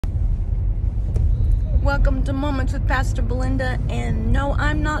welcome to Moments with Pastor Belinda. And no,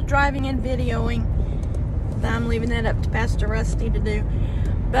 I'm not driving and videoing. I'm leaving that up to Pastor Rusty to do.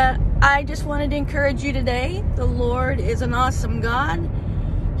 But I just wanted to encourage you today. The Lord is an awesome God.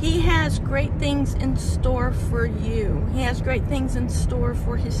 He has great things in store for you. He has great things in store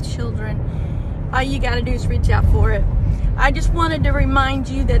for His children. All you got to do is reach out for it. I just wanted to remind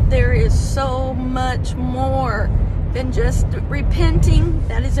you that there is so much more than just repenting.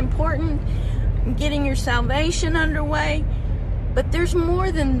 That is important. Getting your salvation underway. But there's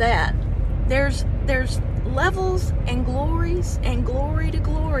more than that. There's levels and glories and glory to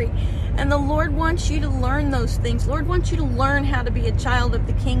glory. And the Lord wants you to learn those things. Lord wants you to learn how to be a child of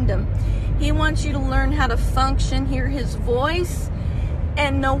the kingdom. He wants you to learn how to function, hear His voice,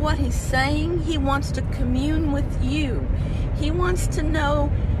 and know what He's saying. He wants to commune with you. He wants to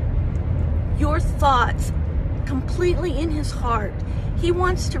know your thoughts completely in His heart. He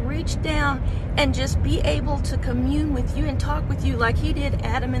wants to reach down and just be able to commune with you and talk with you like He did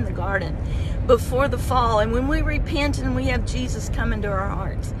Adam in the garden before the fall. And when we repent and we have Jesus come into our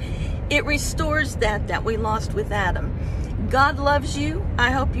hearts, it restores that we lost with Adam. God loves you. I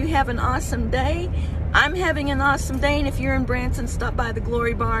hope you have an awesome day. I'm having an awesome day. And if you're in Branson, stop by the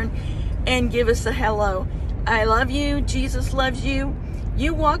Glory Barn and give us a hello. I love you. Jesus loves you.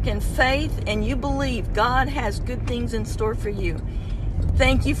 You walk in faith and you believe God has good things in store for you.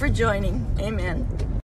 Thank you for joining. Amen.